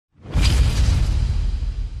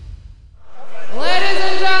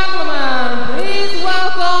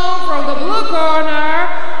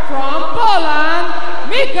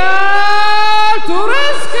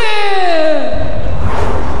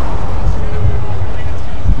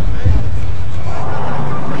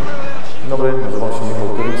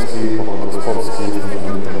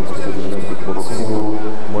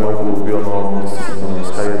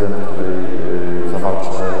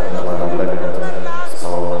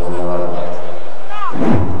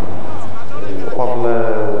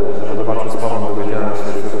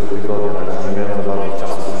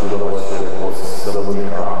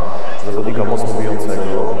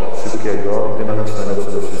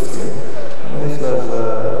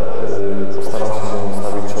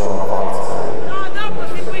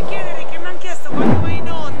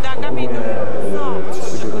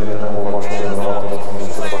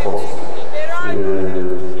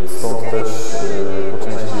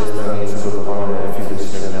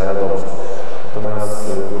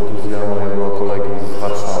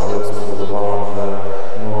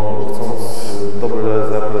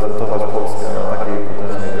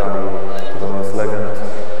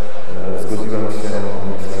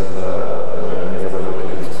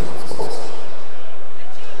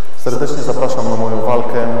Serdecznie zapraszam na moją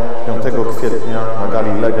walkę 5 kwietnia na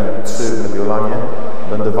gali Legend 3 w Mediolanie.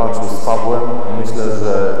 Będę walczył z Pawłem. Myślę,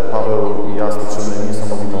 że Paweł i ja stoczymy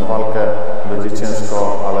niesamowitą walkę. Będzie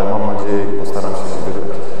ciężko, ale mam nadzieję i postaram się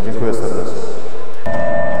wygrać. Dziękuję serdecznie.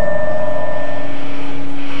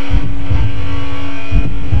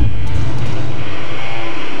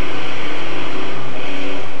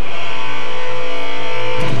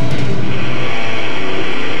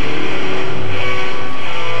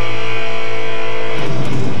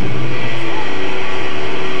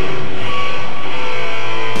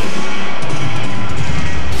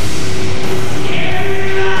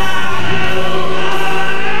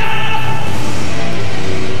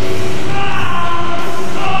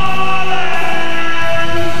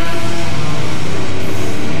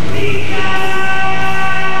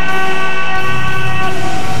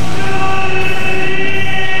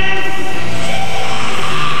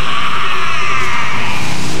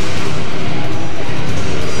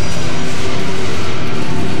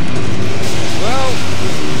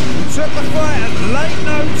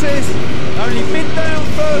 Only midday on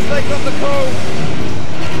Thursday got the call.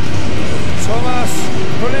 Thomas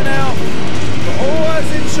pulling out, but always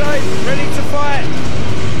in shape, ready to fight.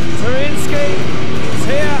 Turynski is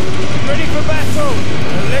here, ready for battle.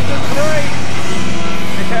 The Legend 3.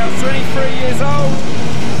 Michal's 23 years old.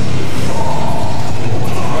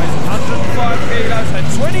 Weighs 105 kilos, had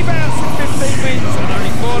 20 bouts in 15 wins and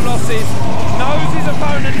only 4 losses. Knows his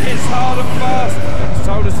opponent hits hard and fast. He's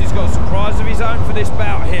told us he's got a surprise of his own for this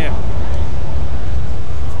bout here.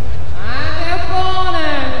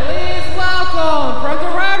 From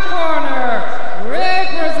the red corner,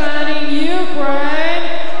 representing Ukraine,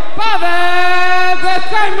 Pavel the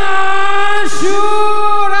Kaiman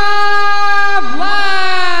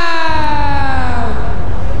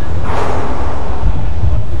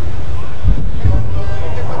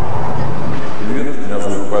Привет, меня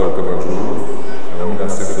зовут Павел Журов. У меня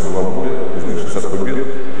с тех 2 боя, из них 60 побед,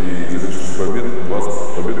 и из этих 60 побед 20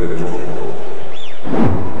 побед я решил.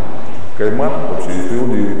 Кайман, вообще, из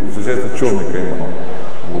природы встречается черный кайман.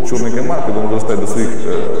 Вот, черный кайман, когда он вырастает до своих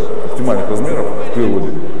оптимальных размеров в природе,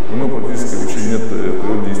 у него практически вообще нет в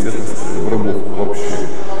природе естественных врагов вообще.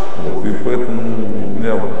 Вот, и поэтому у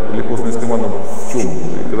меня легко становиться кайманом в чем?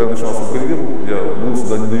 И когда я начинал свою карьеру, я был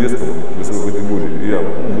всегда недовеском для своей категории, и я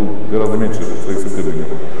был гораздо меньше своих соперников.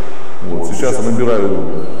 Вот, сейчас я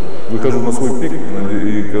выхожу на свой пик,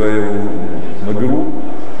 и когда я его наберу,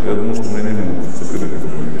 я думаю, что у меня не будет соперников.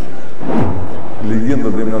 Легенда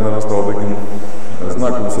для меня, наверное, стала таким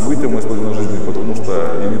знаковым событием в моей спортивной жизни, потому что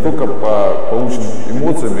и не только по полученным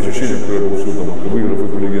эмоциям и ощущениям, которые я получил, там, выиграв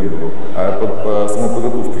эту легенду, а по самой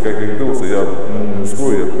подготовке, как я готовился, я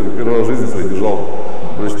первый раз в жизни своей держал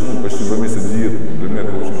почти 2 месяца диету. Для меня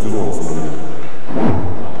это очень тяжело событие.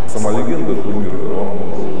 Сама легенда, турнир, он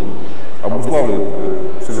обуславливает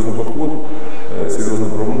серьезный подход, серьезный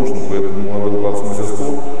промоушен, поэтому надо выкладываться на все 100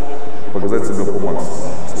 и показать себя по максимуму.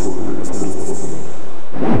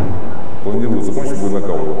 Планирую закончить бой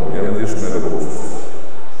нокаутом. Я надеюсь, что на это получится.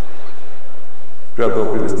 5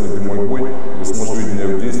 апреля становится мой бой. Вы сможете увидеть меня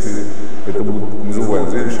в действии. Это будет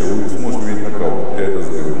незабываемое зрелище. Вы сможете увидеть нокаут. Я это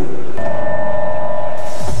сделаю.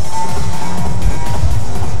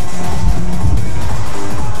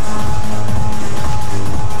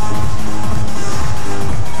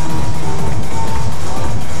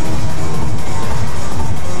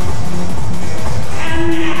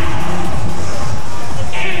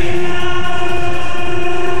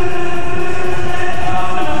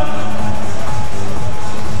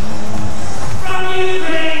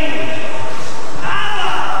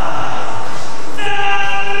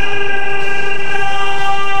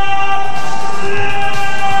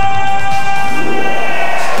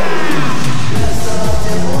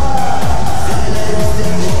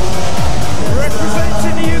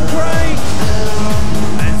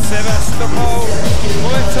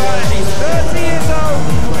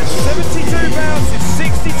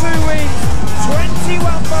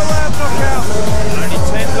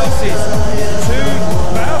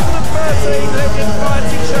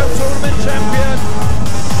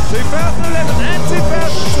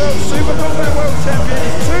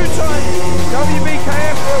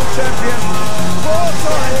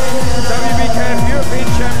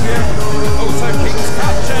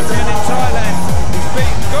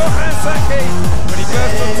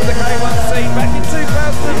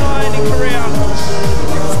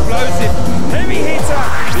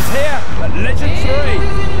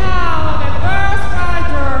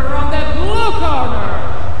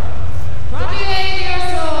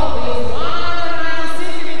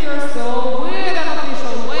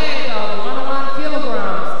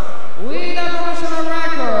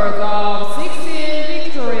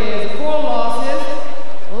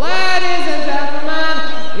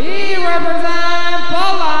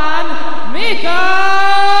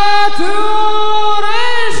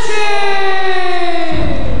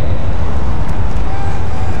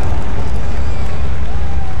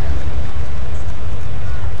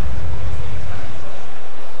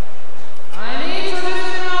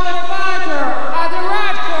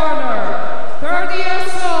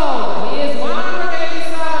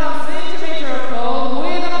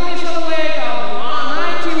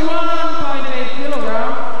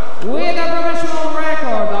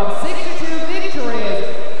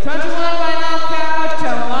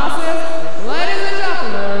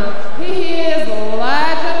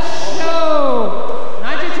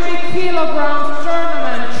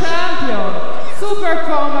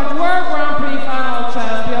 World Grand Prix final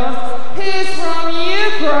champion. He's from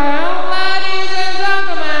Ukraine, ladies and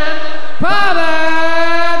gentlemen,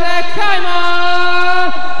 Pavel the Kaiman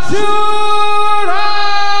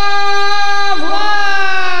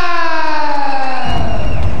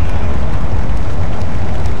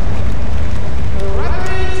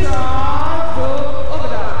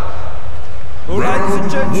Well, ladies and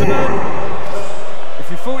gentlemen, if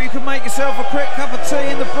you thought you could make yourself a quick cup of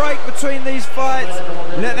tea in the break between these fights,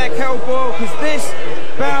 let that kettle boil, because this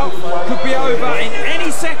bout could be over in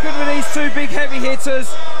any second with these two big heavy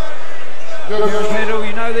hitters. Middle,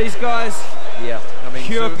 you know these guys? Yeah, I mean,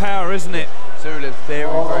 pure power, isn't it? Zurulev's very,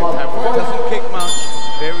 very powerful. Doesn't kick much.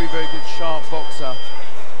 Very, very good, sharp boxer.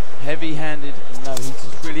 Heavy-handed. No, he's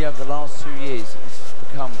just really over the last 2 years, he's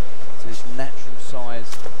become to his natural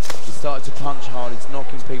size. He started to punch hard. He's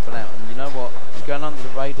knocking people out, and you know what? He's going under the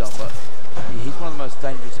radar, but he's one of the most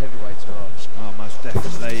dangerous heavyweights there are. Oh, most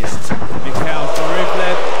definitely. Michal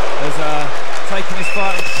Turynski has taken this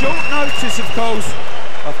fight on short notice, of course,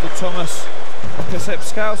 after Thomas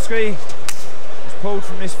Kasepskowski was pulled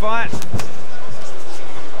from this fight.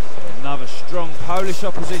 Another strong Polish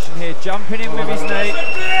opposition here, jumping in with his knee.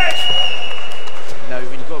 No,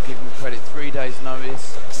 when you've got to give him credit, 3 days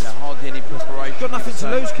notice, you know, hardly any preparation. He's got nothing to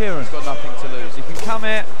lose, Kieran. He's got nothing to lose. He can come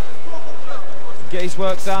here and get his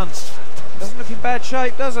work done. Doesn't look in bad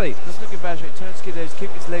shape, does he? Doesn't look in bad shape. Turynski there, he's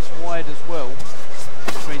keeping his legs wide as well.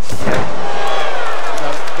 Which means, yeah, you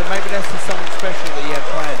know, then maybe that's just something special that he had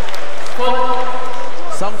planned.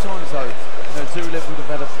 Sometimes though, you know, Zurulev would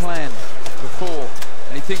have had a plan before,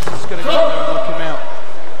 and he thinks he's going to go there and knock him out.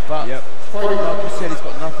 But like you said, he's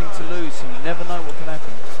got nothing to lose, and you never know what can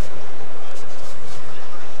happen.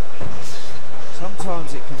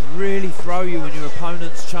 Sometimes it can really throw you when your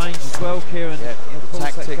opponents change as well, Kieran. Yeah, of course,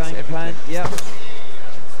 tactics, that game plan. Yep.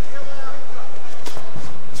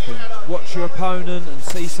 You can watch your opponent and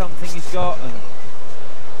see something he's got, and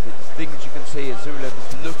The things you can see is Zurulev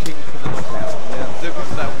is looking for the knockout. Yeah, looking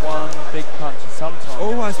for that one big punch. And sometimes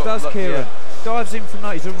always does, Kieran. Yeah. Dives in from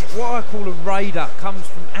that. He's what I call a raider. Comes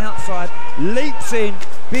from outside, leaps in,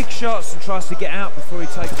 big shots, and tries to get out before he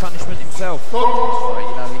takes punishment himself. That's right.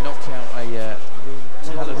 You know, he knocked out a real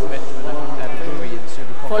talent Benjamin Adebouye in the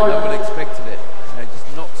Super Combat. No one expected it. You know, just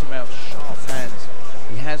knocked him out, sharp hands.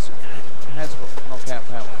 He has got knockout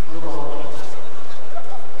power.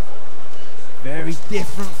 Very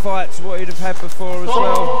different fight to what he'd have had before as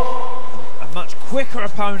well. A much quicker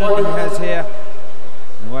opponent he has here.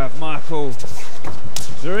 And we'll have Michal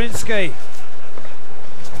Turynski.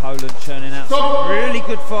 Poland churning out some really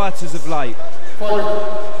good fighters of late.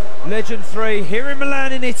 Legend 3 here in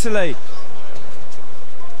Milan in Italy.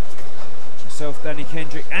 Myself, Danny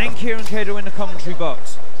Kendrick and Kieran Kedel in the commentary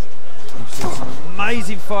box. We've seen some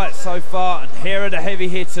amazing fights so far, and here are the heavy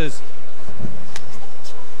hitters.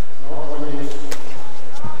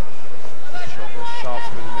 Sharp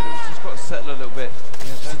through the middle. He's just got to settle a little bit.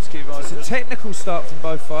 It's a technical start from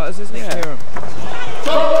both fighters, isn't it, Kieran?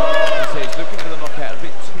 He's looking for the knockout a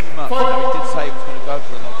bit too much. You know, he did say he was going to go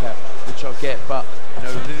for the knockout, which I get, but you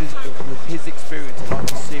know, with his experience, I'd like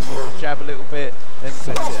to see him jab a little bit, then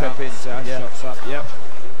step in. Shots up, yep.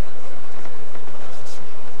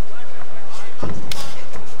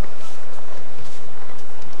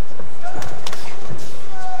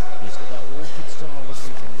 He's got that awkward style,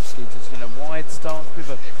 wasn't he? Just, you know, wide stance with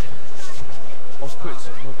a off-put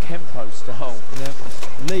Kempo style. Yeah.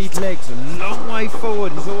 Lead legs a long way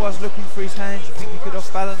forward. He's always looking for his hands. You think he could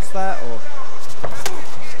off-balance that, or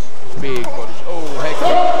big body? Oh, head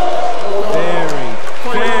kick.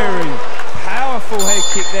 Very powerful head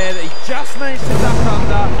kick there that he just managed to duck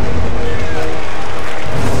under.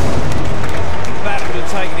 That would have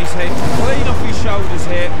taken his head clean off his shoulders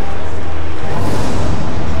here.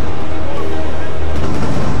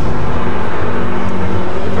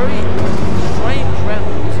 Very strange round,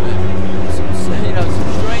 isn't it? You know, some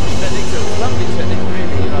strange technique. Lovely technique,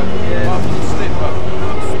 really. You know, after the slip up,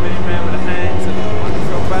 spinning around with the hands and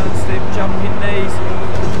wonderful balance slip, jumping knees.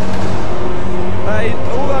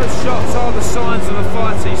 All those shots are the signs of a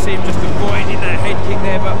fighter. You see him just avoiding that head kick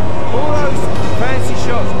there, but all those fancy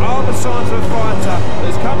shots are the signs of a fighter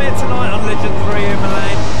that's come here tonight on Legend 3 in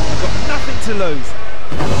Milan and got nothing to lose.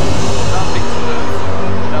 Nothing to lose.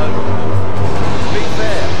 You know, to be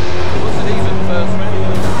fair, it wasn't even the first round.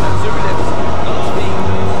 Zurulev not being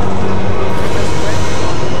the best friend.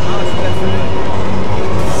 Nice, definitely.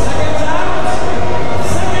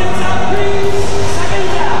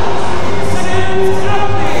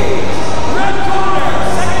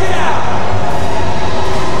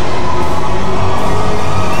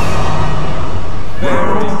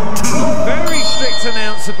 Very strict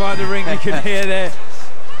announcer by the ring you can hear there.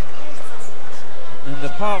 And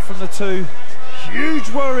apart from the two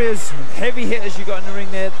huge warriors, heavy hitters you got in the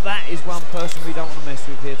ring there, that is one person we don't want to mess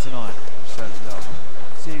with here tonight. Certainly not.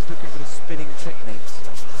 See, he's looking for the spinning techniques.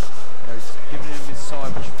 You know, he's giving him his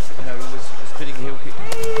side, which, you know, was a spinning heel kick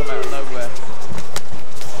come out of nowhere.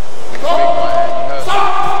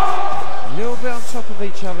 A little bit on top of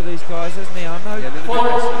each other, these guys, hasn't he? I know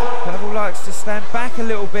Pavel likes to stand back a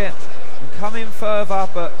little bit and come in further,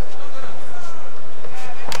 but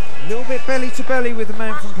a little bit belly to belly with the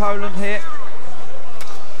man from Poland here.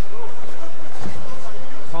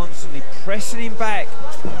 Constantly pressing him back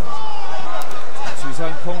to his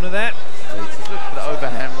own corner there. Yeah, he's just looking for the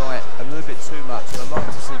overhand right a little bit too much, and I'd like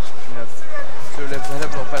to see, you know, Turylev's a hell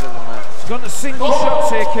of a lot better than that. He's gone to single shots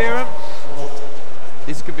here, Kieran.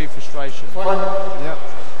 This could be frustration. Yep.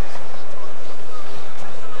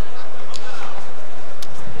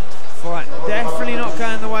 Fight definitely not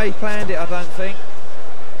going the way he planned it, I don't think.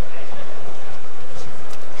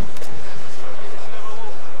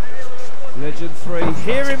 Legend 3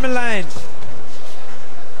 here in Milan.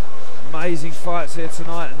 Amazing fights here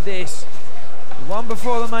tonight, and this, the one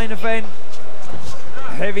before the main event,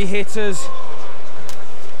 heavy hitters.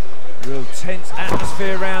 Real tense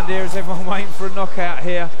atmosphere around here as everyone waiting for a knockout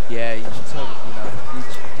here. Yeah, you can tell that, you know,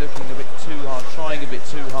 he's looking a bit too hard, trying a bit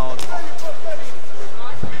too hard.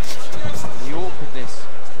 The awkwardness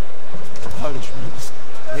of the Polishman.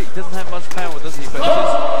 He doesn't have much power, does he? But he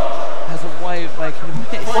just has a way of making a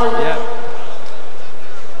miss. Yeah.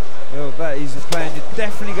 Well, that is a plan you're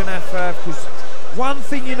definitely going to have, because one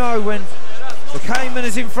thing you know, when the Cayman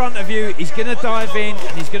is in front of you, he's going to dive in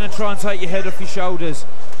and he's going to try and take your head off your shoulders.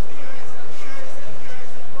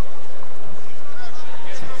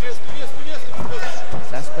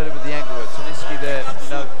 That's better with the angle work. Turynski there, you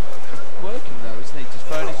know, working though, isn't he? Just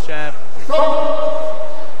throwing his jab.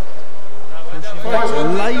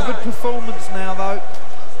 Laboured performance now, though.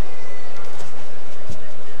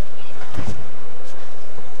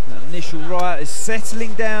 That initial right is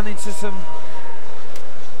settling down into some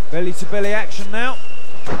belly-to-belly action now.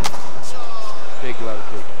 Big low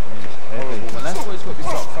kick. Horrible. And that's why he's got to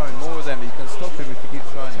start throwing more of them. You can stop him if he keeps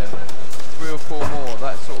throwing them. 3 or 4 more,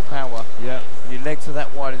 that sort of power. Yeah. When your legs are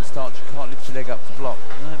that wide in stance, you can't lift your leg up to block.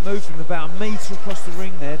 And it moved him about a metre across the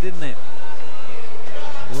ring there, didn't it?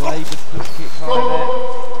 Laboured push kick high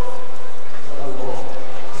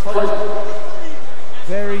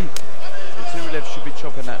there. Very. Turylev should be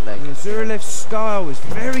chopping that leg. Yeah, Zuralev's style is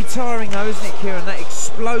very tiring though, isn't it, Kieran? That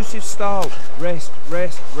explosive style. Rest,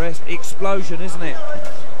 rest, rest, explosion, isn't it?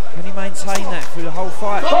 Can he maintain that through the whole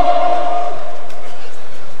fight?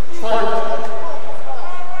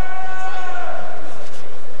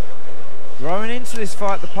 Growing into this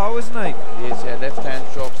fight, the pole, isn't he? He is, yeah, left hand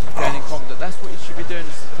drops, he's gaining confidence. That's what he should be doing,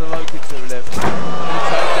 is the low kick to the left.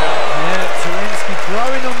 Yeah, Turynski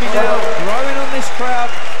growing on me now, growing on this crowd,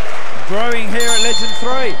 growing here at Legend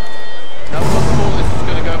 3. No one thought this was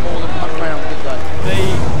going to go more than 1 round, did they? Me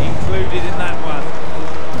included in that one.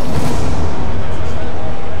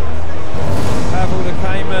 Pavel the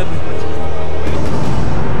Cayman.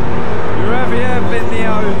 Yuraviev in the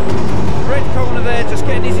red corner there, just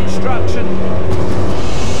getting his instruction.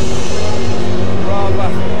 Rather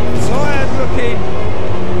tired looking.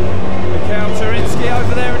 Michal Turynski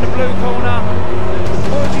over there in the blue corner.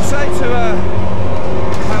 What would you say to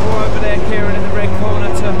Pavel over there, Kieran, in the red corner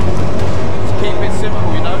to keep it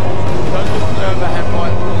simple, you know? Don't look for the overhand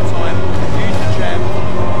right all the time. Use the jab,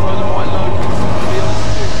 throw the right low kicks. To be honest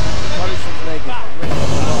with you, Polishman's leg is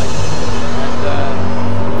really light.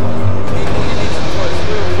 And he needs to try to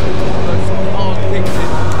throw those hard kicks in.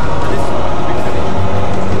 This one will be finished.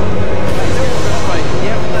 He's going to straight.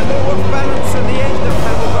 yeah, a little off balance at the end of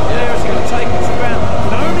Pavel got there. He's going to take it to ground.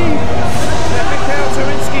 But only Michal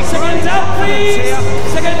Turynski. Seconds out, please!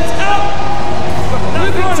 Seconds out!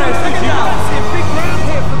 Blue corner, second down. See a big round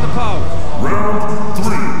here from the pole. Round 3.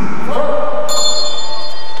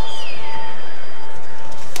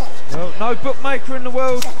 Well, no bookmaker in the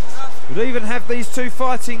world would even have these two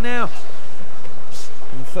fighting now.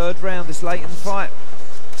 In the 3rd round, this late in the fight.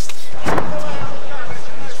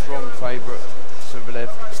 Strong favourite, Turylov.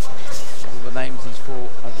 All the names he's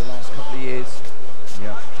fought over the last couple of years.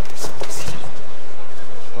 Yeah.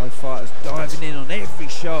 Both fighters diving in on every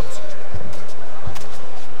shot.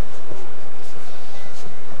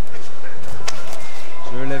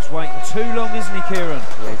 Zuralev's waiting too long, isn't he, Kieran?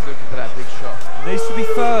 Yeah, he's looking for that big shot. Needs to be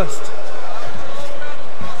first.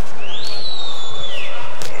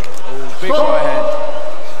 Oh, big right hand.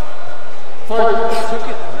 Took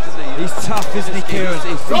it, didn't he? He's tough, isn't he, Kieran?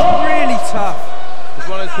 He's really tough. He's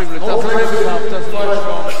one of those people that doesn't look tough, doesn't look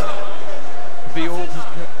strong.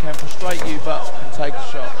 penetrate you, but can take a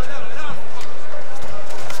shot.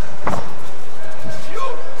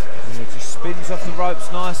 Yeah, just spins off the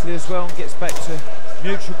ropes nicely as well and gets back to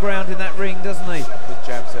neutral ground in that ring, doesn't he? Good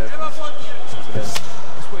jabs there. That's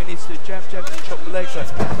what he needs to do. Jab, jab, chop the legs up.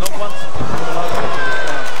 Not once.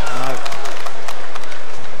 No.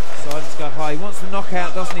 Silence go high. He wants the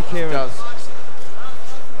knockout, doesn't he, Kieran? He does.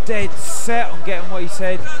 Dead set on getting what he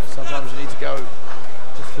said. Sometimes you need to go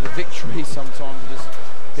just for the victory. Sometimes you just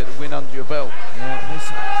get the win under your belt. Yeah,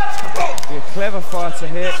 be a clever fighter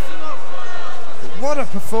here. But what a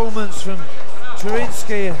performance from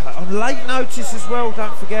Turynski on late notice as well,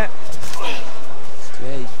 don't forget.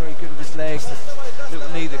 Yeah, he's very good with his legs. A little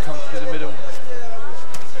knee that comes through the middle.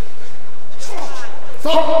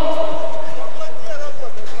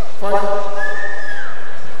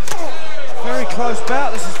 Very close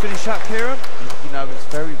bout. This is finish up, Kieran. You know, it's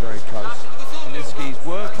very, very close. Turynski's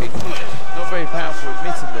working. Not very powerful,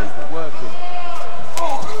 admittedly, but working.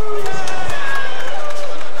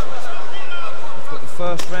 We've got the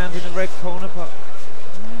first round in the red corner, but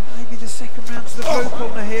maybe the second round to the blue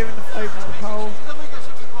corner here in the favour of the pole.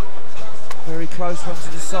 Very close one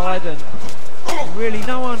to the side, and really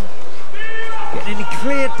no one getting any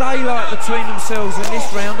clear daylight between themselves in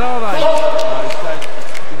this round, are they? No,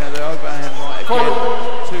 you know, the overhand right again,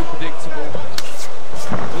 too predictable.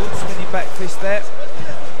 Good spinning back fist there.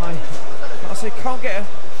 I said, can't get a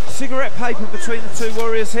cigarette paper between the two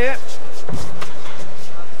warriors here.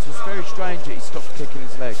 It's just very strange that he stopped kicking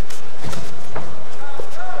his leg.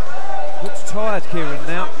 Looks tired, Kieran,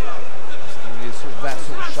 now. Sort of that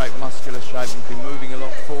sort of shape, muscular shape. He's been moving a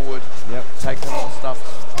lot forward. Yep. Taking a lot of stuff.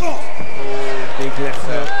 Oh, big left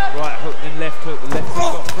hook, right hook, then left hook. The left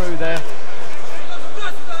hook got through there.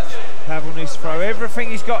 Pavel needs to throw everything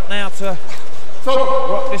he's got now to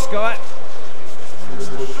rock this guy.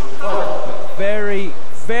 Very,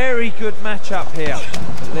 very good matchup here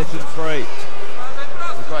at Legend 3.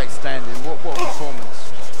 It's a great standing. What a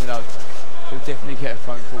performance. You know, he'll definitely get a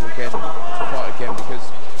phone call again to fight again because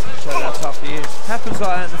show how tough he is. Happens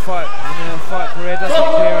like that in the fight career, doesn't it,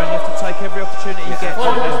 Kieran? You have to take every opportunity you get.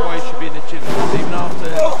 That's why he should be in the gym. Even after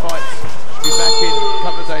the fights, should be back in a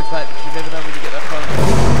couple of days later. You never know when you get that phone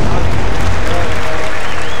call.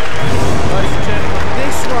 Ladies and gentlemen,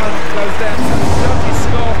 this one goes down to the judges'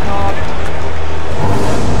 scorecard.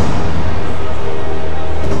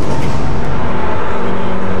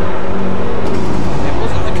 It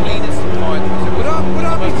wasn't the cleanest of fights.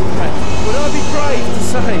 Would I be brave to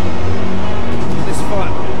say this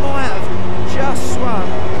fight might have just swung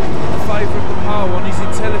in favour of the pole on his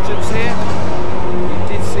intelligence here?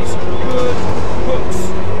 He did see some good hooks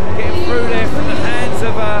getting through there from the hands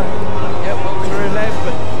of Dr. 11.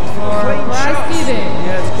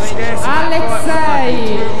 Alexei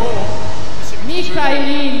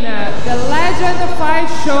Mikhailin, the Legend Fight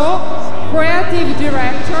Show Creative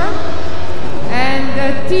Director, and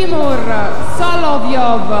Timur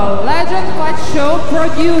Solovyov, Legend Fight Show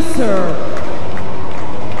Producer.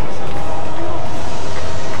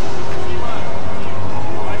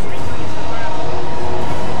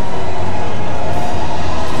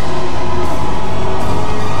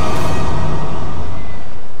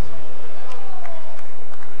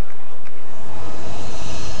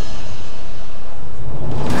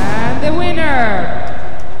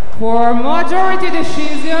 For majority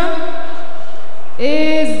decision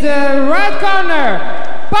is the red corner,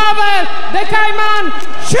 Pavel the Cayman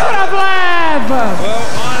Shuravlev.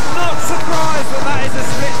 Well,